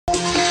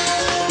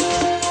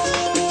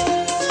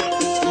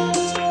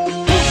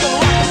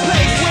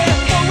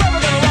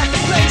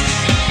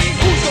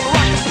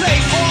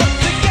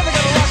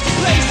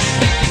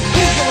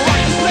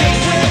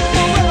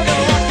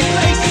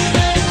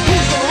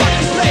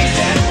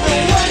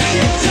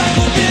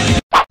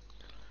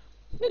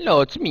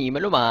هلو تمي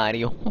مالو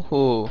ماريو.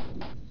 هوهو.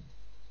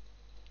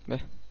 به.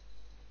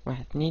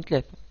 1 2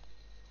 3.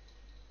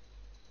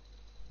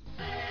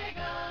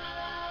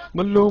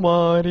 مالو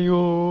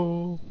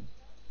ماريو.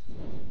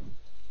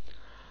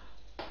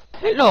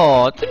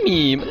 هلو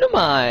تمي مالو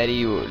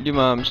ماريو.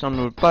 اليوم باش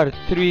نعملو البارت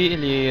 3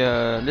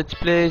 اللي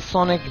ليتس بلاي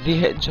سونيك ذا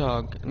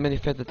هيدجهوغ. المرة اللي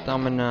فاتت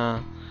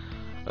عملنا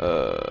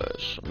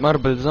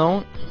ماربل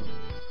زون،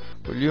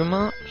 واليوم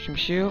باش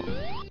نمشيو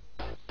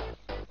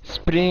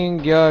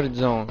سبرينغ يارد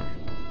زون.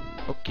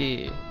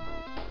 اوكي.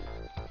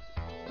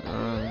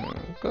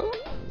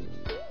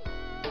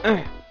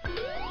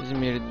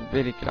 لازم يرد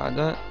بالي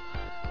كالعادة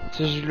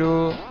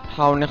نسجلو،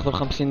 نحاول ناخدو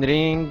 50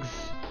 رينجز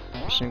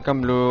باش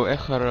نكملو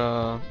اخر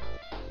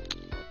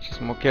شو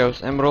اسمه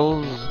كاوس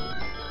امرالز.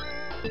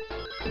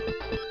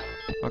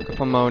 هاكا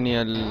فما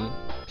هونيا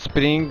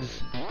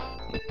السبرينغز،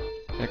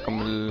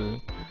 هاكم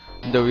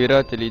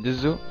الدويرات اللي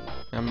يدزو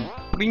يعمل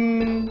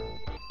برين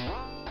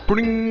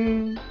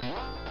برين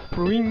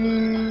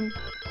برين،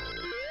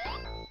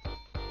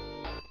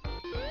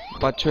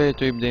 بعد شوية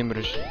تو يبدا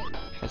يمرج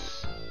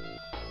حس.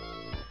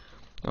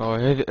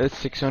 هذه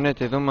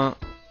السكسيونات هذوما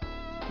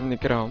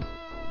نكرههم.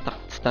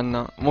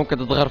 تستنى ممكن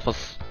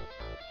تتغرفص،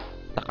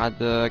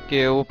 تقعد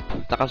كيوب،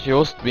 تقعد في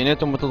وسط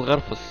بيناتهم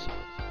وتتغرفص.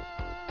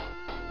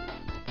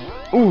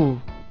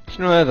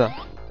 شنو هذا؟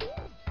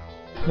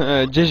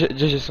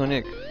 جيجي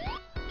سونيك.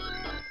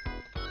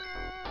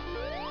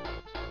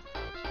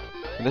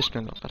 ليش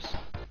كان القرص؟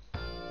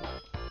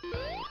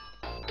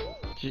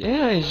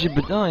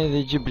 يجيب هذا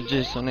يجيب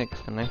جيجي سونيك.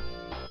 استنى،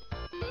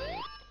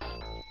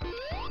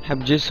 نحب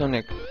جيجي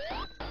سونيك.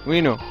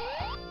 وينو؟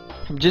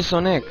 نحب جيجي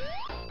سونيك.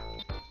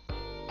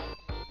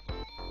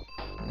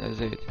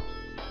 زيد.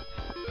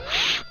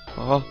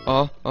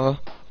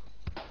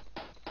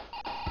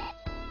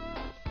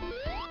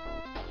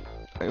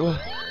 ايوه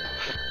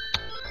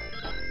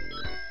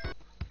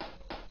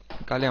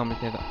فك عليهم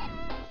مثل هذا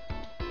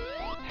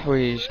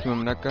حوايج كيما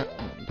من هكا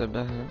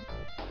انتبه.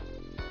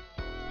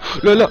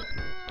 لا لا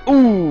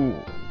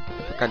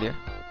فك عليها.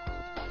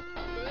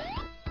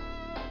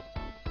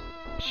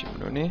 ماشي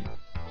من هوني.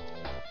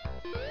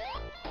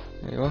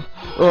 ايوه.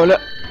 لا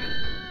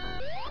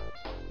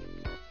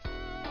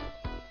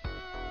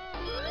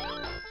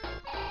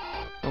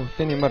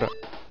ثاني مرة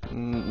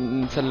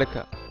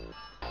نسلكها.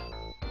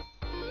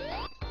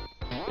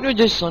 انو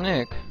جيش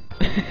سونيك.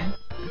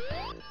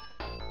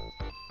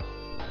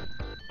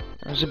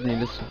 عجبني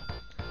الاسم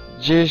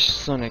جيش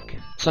سونيك.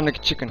 سونيك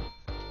تشيكن.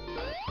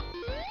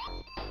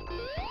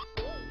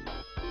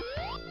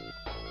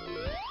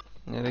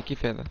 هذا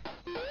كيف هذا؟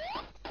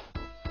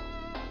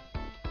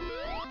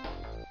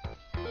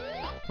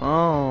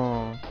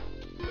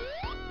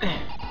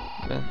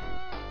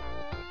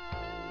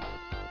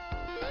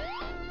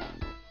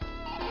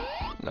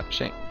 لا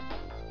شيء.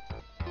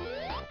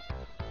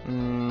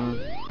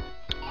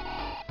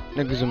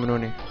 نقزو من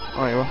هوني.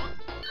 ايوه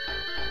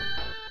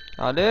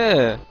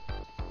عليه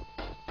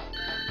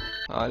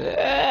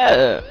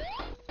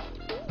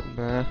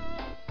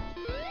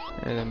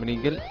هذا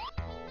مريقل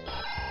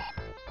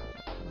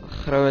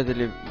خروات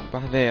اللي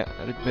بحذايا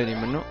رد بالي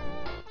منه.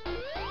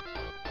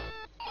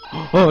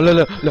 لا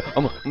لا لا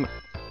اما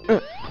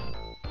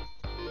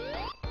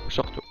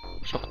شقته.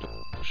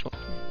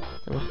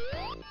 ايوه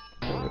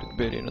رد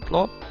بالي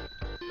نطلع.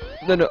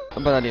 لا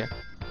ابعد عليها.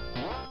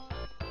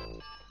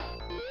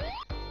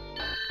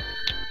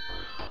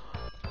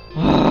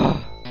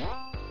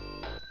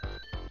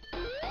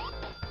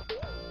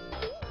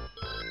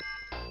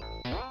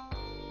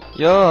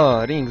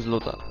 يا رينجز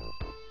لوطا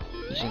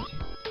ايش انتي؟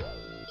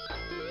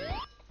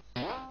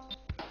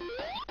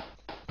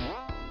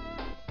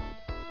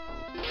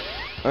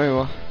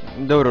 ايوه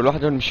ندورو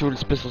لوحده ونمشيو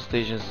للسبيشال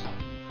ستيجز.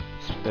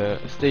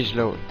 ستيج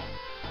الاول.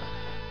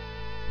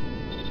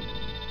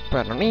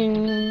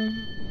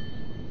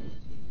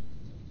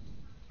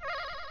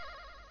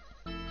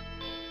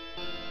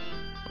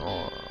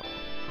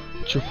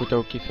 تشوفوا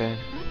تو كيف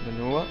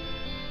من هو.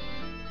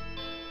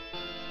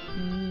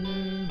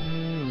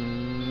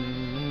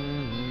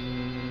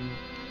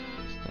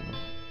 استنى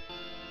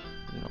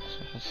نقص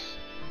احس.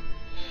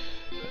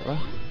 ايوه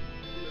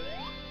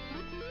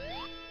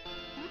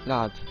لا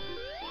عاد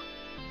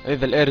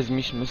اذا الارز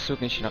مش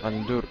مسوك نمشي نقعد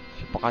ندور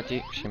في بقعتي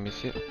باش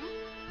يصير.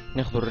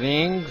 ناخذ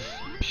الرينجز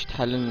باش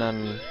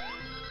تحللنا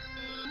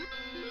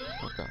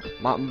هكا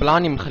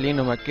بلاني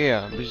مخلينهم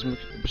هكايا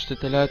باش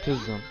تتلا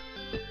تهزهم.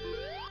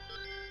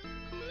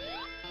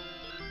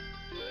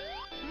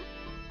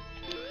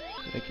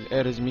 هيك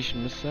الارز مش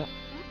مسا.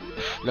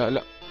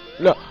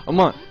 لا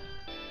امان.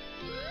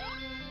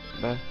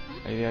 باه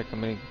هيدي هكا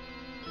مريقة.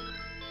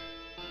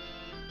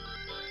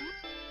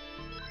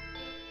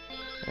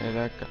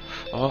 هذاك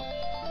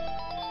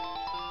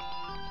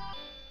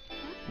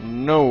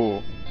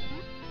نو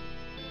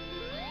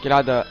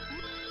كالعادة.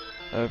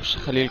 باش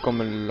نخلي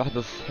لكم اللحظة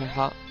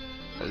الصحيحة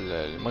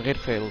من غير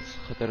فيلز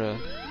خاطر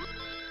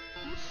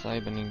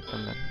صعيب اني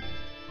نكمل.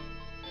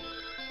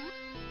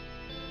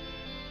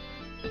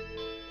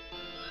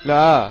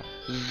 لا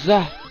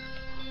زه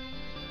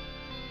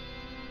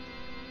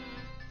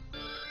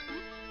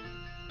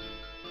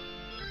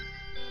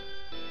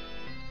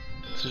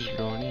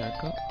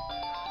هكا.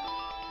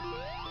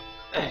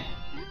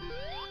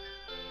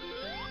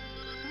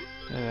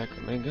 هذاك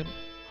مريقل.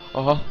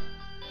 اها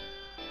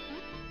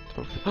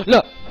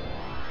لا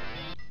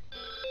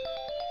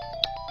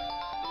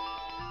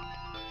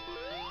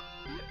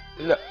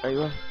لا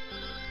ايوه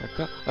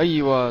هكا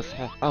ايوه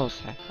صحيح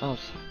صحيح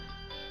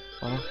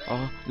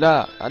صحيح.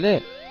 لا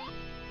عليه.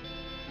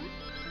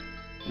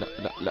 لا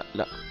لا لا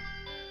لا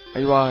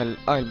ايوه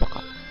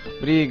البقاء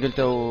بريقل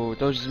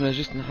تو جزمنا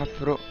جست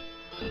نحفرو.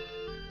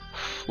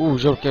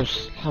 جو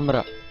كبش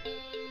الحمراء.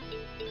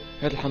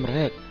 هاد الحمراء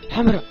هاد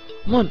الحمراء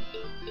من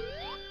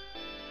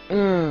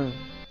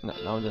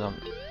لا نعاود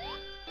نعمل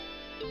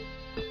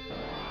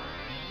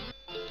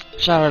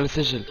شعر اللي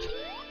سجلت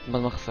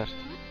بعد ما خسرت.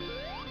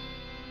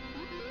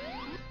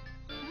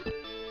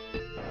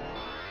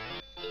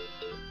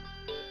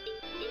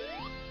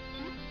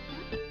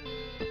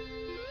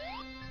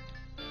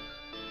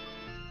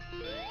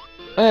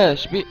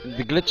 شبي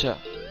دقلتشا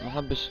ما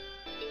حبش.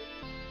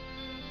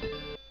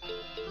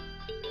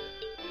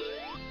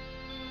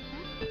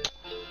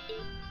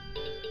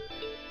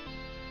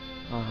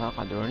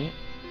 قعدوني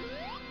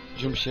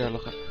جمشي على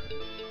الاخر.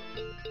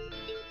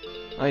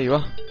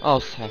 ايوه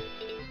صحيح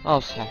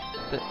صحيح.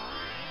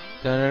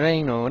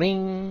 ترينو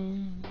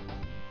رين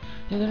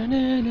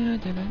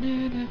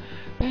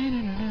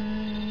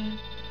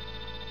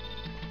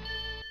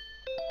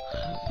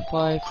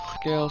 5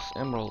 scales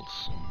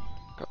emeralds.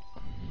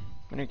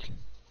 منيك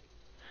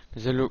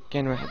نزلو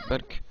كان واحد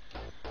برك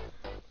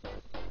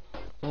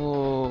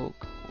و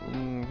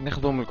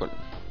ناخذهم الكل.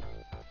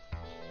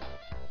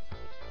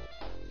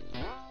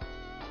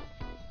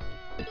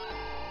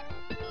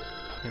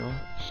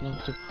 ايوه شنو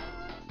نكتب؟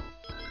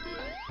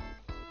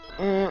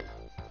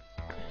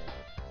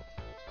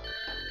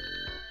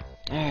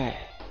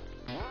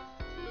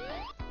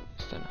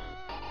 استنى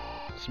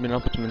اسمي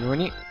نهبط من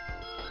هوني.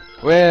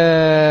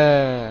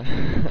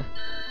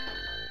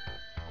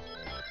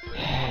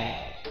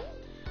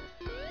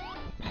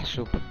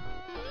 محشوب.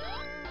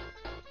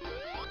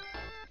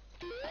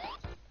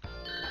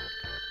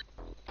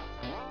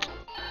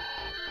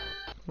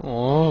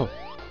 اوه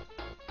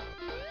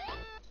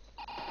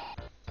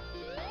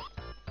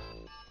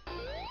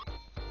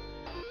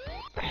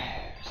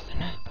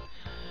استنى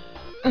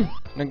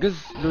نقز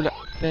لولا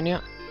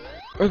الثانية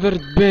عذر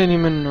تباني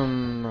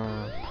منهم.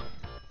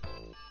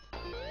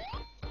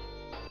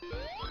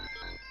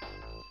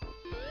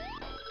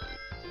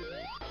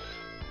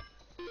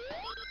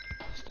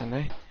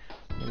 استنى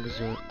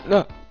نقزو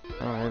لا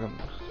هذا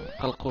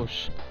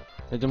مقلقوش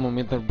لازمهم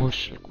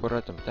يضربوش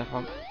الكرات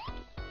متاعهم.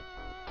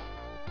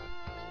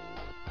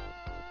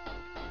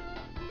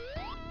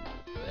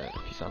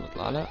 في ساعة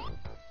نطلع لا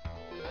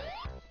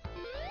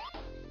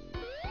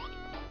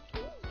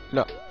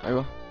لا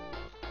ايوه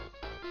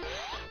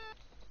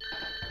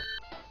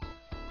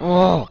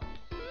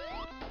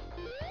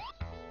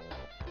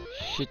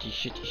شيت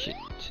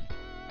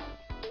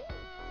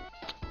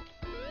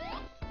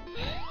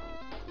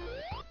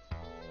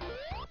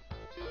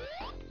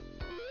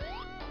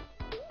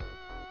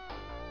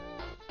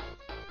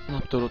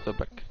نهبطولو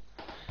برك.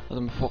 هذا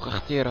من فوق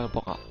اختيار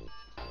البقاء.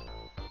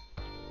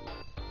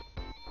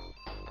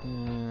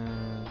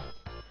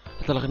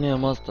 حتى الأغنية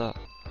ماسطة.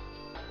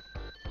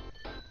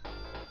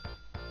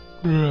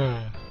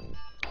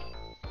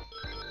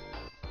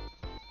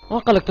 ما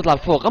قالك تطلع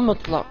لفوق اما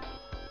تطلع.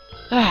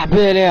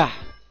 بالي على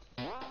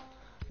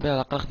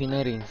الاقل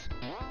خذينا رينز.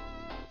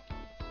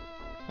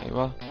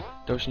 ايوه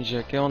تو باش نجي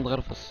هكا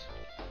ونتغرفص.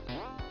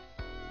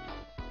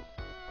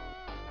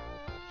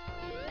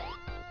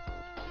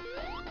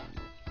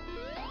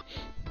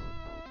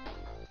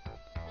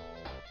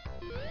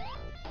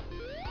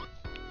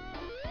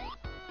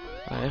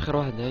 اخر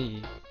واحد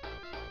هي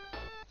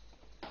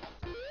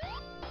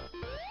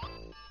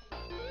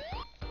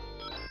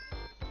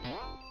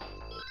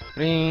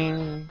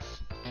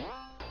رينجز.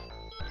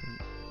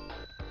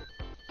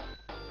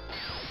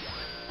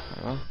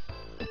 ايوه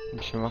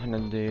نمشي ما احنا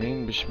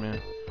دايرين باش ما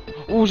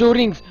جو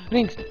رينجز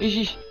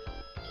ايش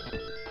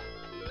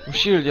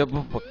وشيل يا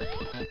بوبك.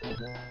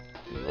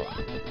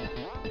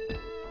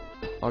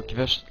 ايوه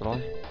كيفاش تطلع؟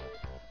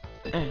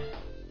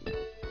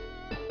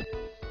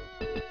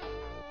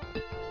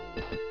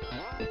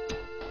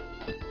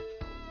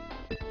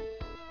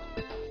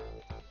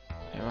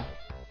 ايوه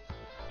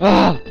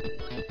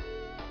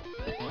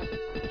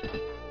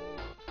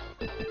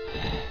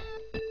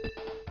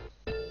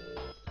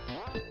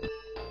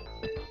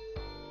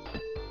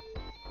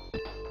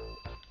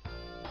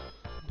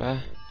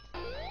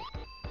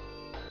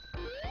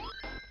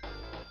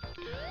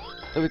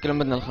تويك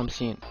لما بدنا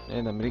 50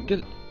 هذا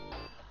مريقل.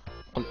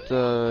 قلت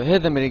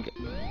هذا مريقل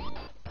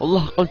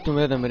والله قلتم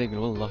هذا مريقل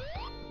والله.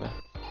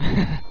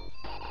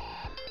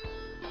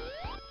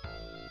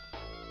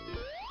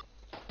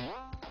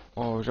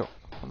 جو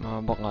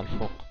ما بقى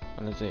الفوق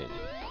انا زايد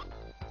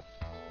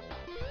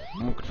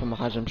ممكن فما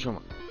حاجة مشومة.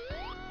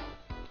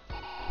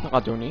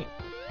 قعدوني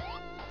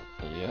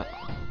يا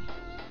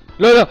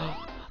لا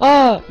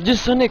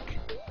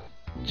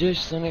جيش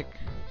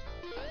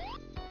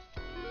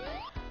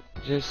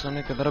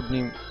سونيك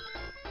ضربني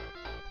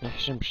ما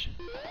يحشمش.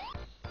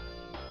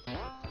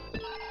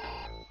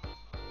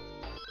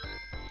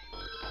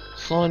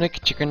 سونيك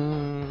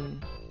تشيكن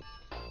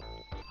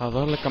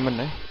هظهر لك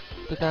منه.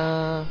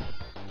 تدا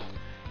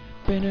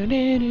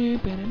بنانيني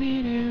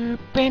بنانيني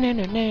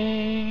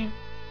بنانيني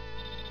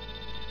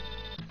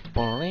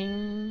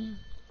بورين.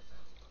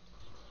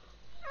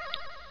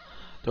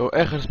 تو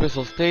اخر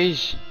سبيشال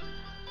ستيج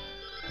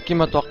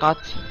كيما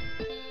توقعت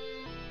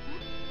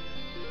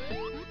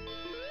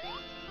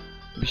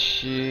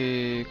باش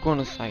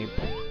يكون صعيب.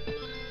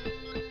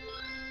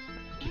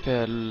 كيف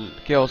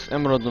الكاوس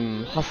امرود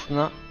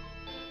محصنة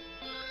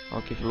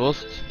اوكي في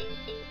الوسط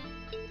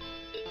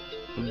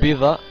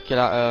البيضة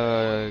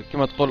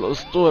كما تقول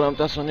الاسطورة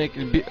متاع سونيك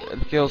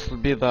الكاوس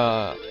البيضة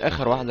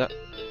اخر واحدة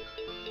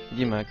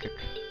ديما هكاك.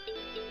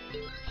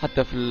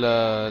 حتى في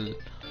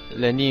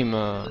الانيم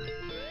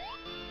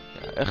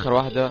اخر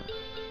واحدة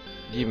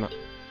ديما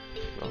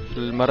في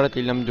المرات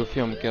اللي لمدوا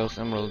فيهم كاوس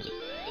امرود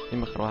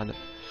ديما اخر واحدة.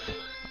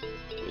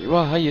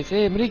 ايوا هيا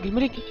سي مريقل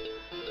مريقل.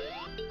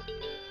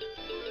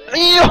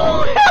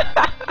 ايوه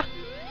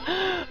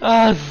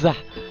الزح.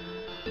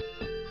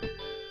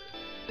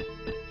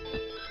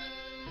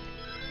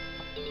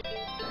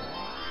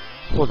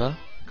 خذها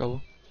جو.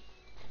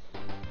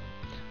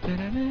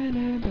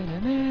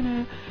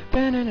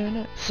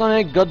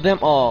 Sonic got them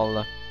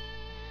all.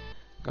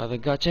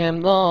 got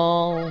them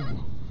all.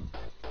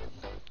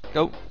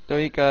 جو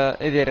تويك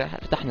اذا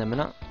فتحنا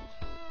منها.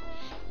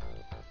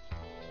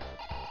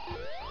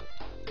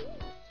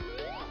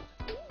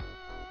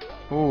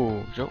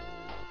 اوه جو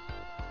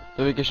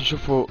تويك باش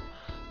نشوفوا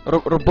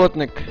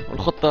روبوتنيك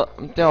والخطة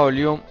متاعو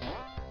اليوم.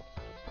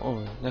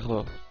 اوه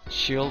ناخذ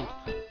شيلد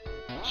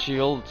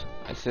شيلد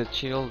I said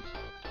shield.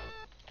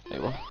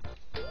 ايوه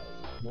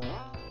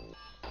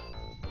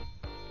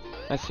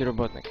هسي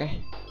روبوتنيك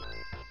ايه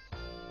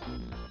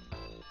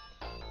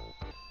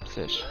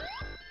بساش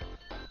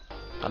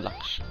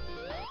قلقش.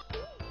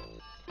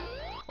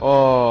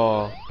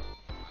 اوه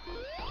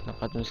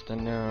لقد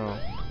نستناو.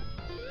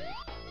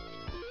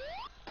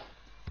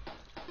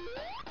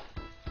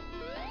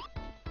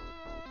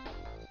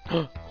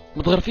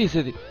 متغرفيس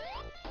هذي.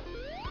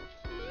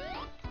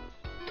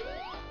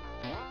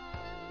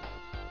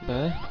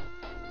 باه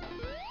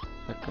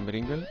هكا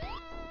مرينجل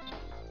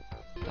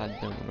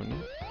تعدى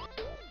منوني.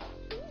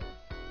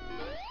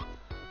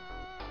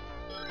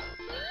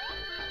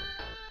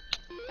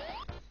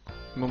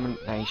 المهم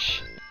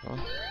نعيش.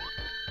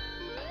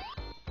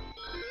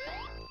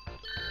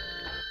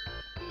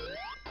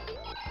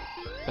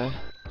 باه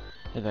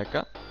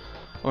هذاكا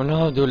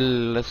ونهودو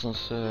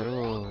الاسانسير.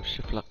 اوه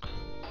شفلق.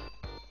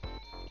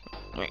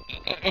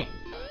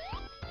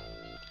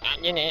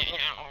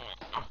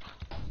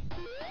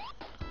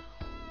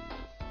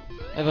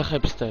 هذا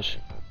خيب ستاج.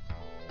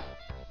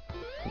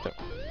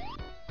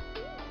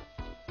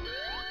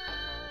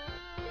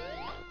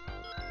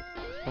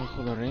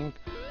 اخذ الرينج.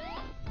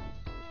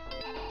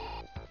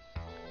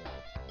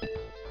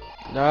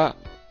 لا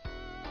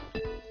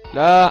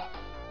لا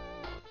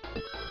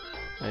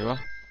ايوه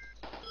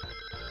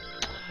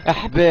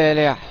احبال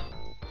يا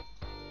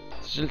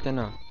سجلت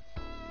انا.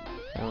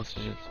 ايوه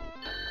سجلت.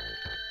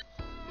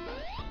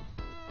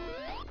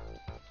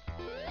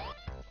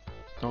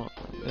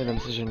 اذا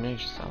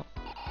مسجلناش ساعة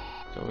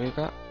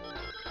تويكا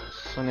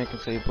سونيك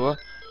نسيبوه.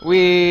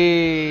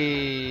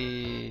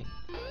 وي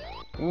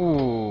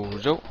اوه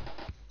جو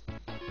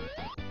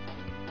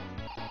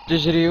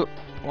تجري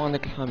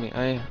وعندك الحامي.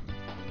 ايه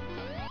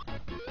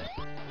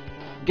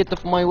get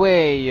off my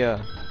way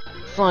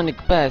Sonic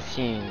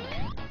passing.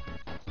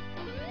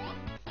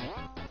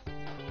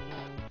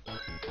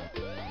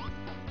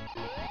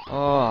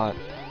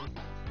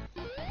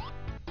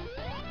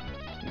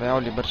 ضيعوا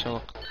لي برشا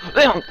وقت.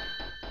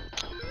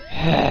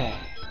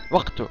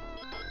 وقته.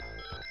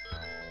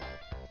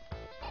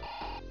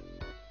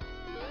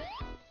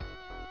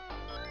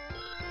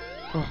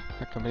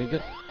 هكا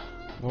مريقل.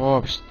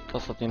 باش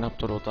تصلت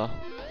ينهبطوا الوطا.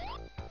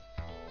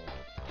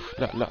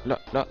 لا لا لا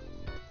لا.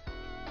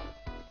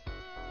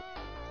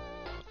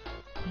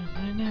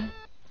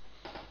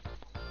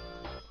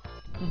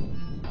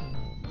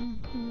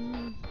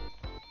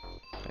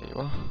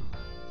 ايوه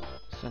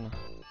سنة.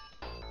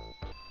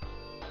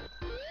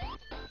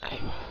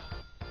 ايوه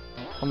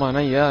كمان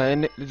هيا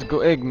ليتس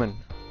جو ايجمان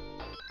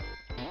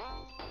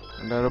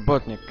ولا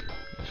روبوتنيك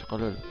ايش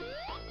قالوا لي.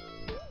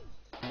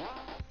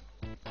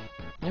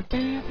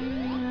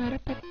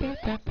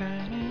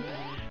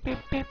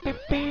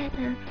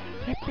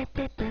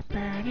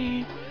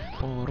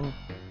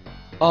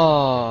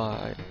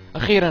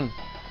 اخيرا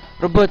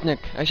روبوتنيك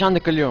ايش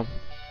عندك اليوم؟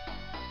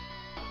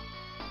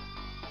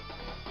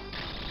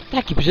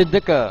 تحكي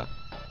بجدك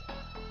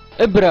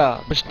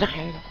ابرة باش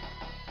تنحي.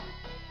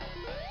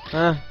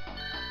 ها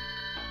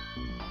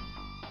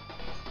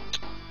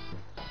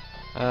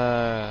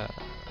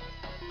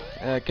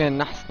كان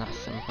نحس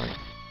سامحوني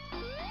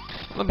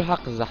والله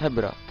بالحق الزح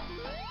ابرة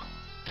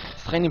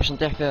سخيني باش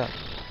نطيح فيها.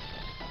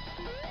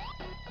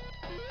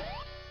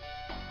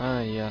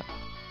 هيا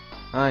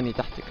هاني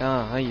تحتك.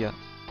 هيا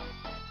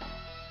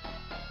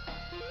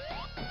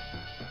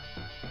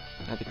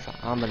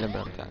عمل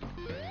الابرة بتاعك.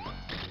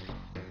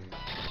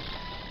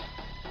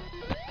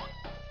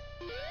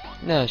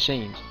 لا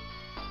شيء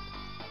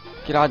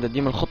كالعادة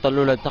ديما الخطة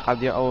الأولى تقع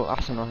دي أو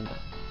أحسن واحدة.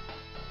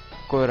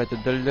 كرة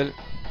الدلدل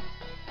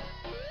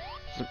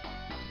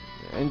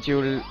انتي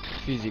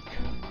والفيزيك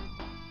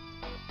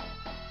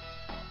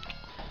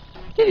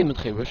اكيد ما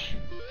تخيبش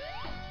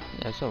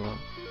يا سوا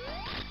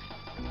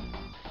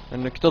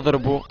انك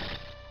تضربه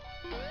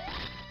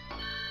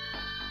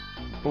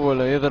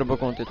ولا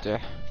يضربك وانت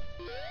تتاح.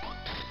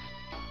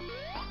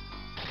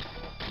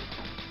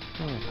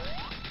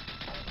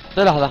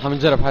 طيب لحظة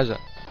حنجرب حاجة.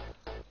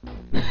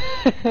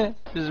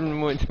 لازم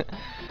نموت.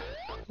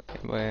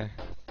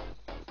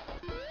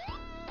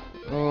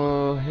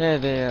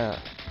 وهذا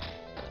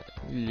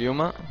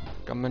اليوم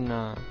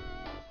كملنا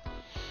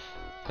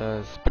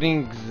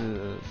سبرينجز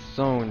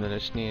زون ولا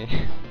شنو.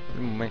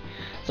 المهم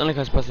سونيك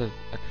هاز باسد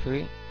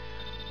اكثري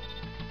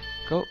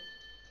كو. ان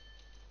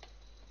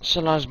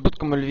شاء الله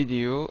عجبتكم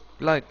الفيديو.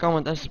 لايك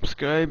كومنت اند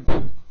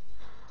سبسكرايب.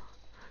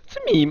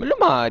 سمي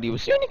مالوماريو.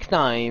 سي يو نيكست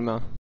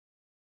تايم.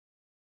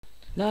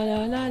 لا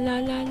لا لا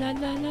لا لا لا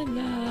لا لا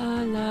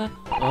لا لا.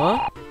 Huh?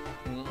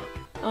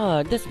 Ah,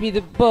 that's be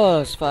the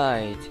boss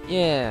fight.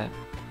 Yeah.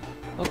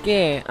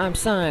 Okay, I'm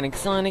Sonic.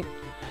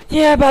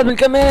 Yeah, بعد من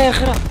الكاميرا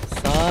آخرة.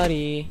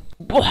 Sorry.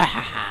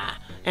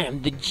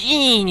 I'm the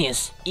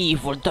genius,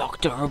 evil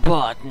Dr.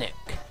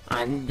 Robotnik.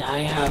 And I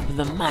have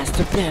the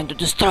master plan to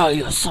destroy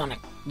you, Sonic.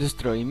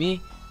 Destroy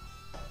me?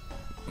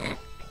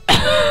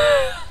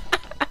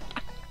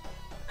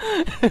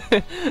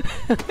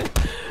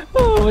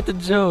 Oh, what a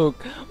joke.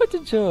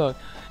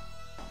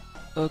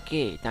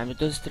 Okay, time to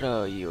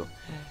destroy you.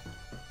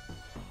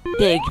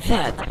 Take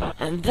that,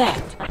 and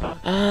that,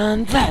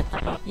 and that,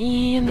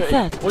 and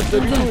that. What are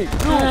you doing?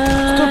 No,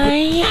 stop it,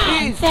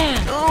 please. That.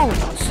 No,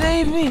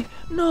 save me.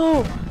 No,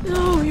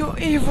 you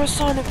evil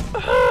Sonic.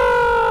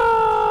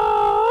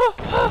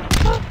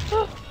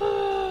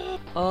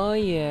 Oh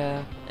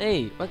yeah. Hey,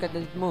 why can't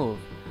it move?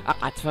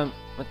 قعدت فهم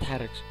ما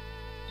تتحركش.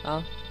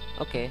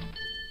 Okay.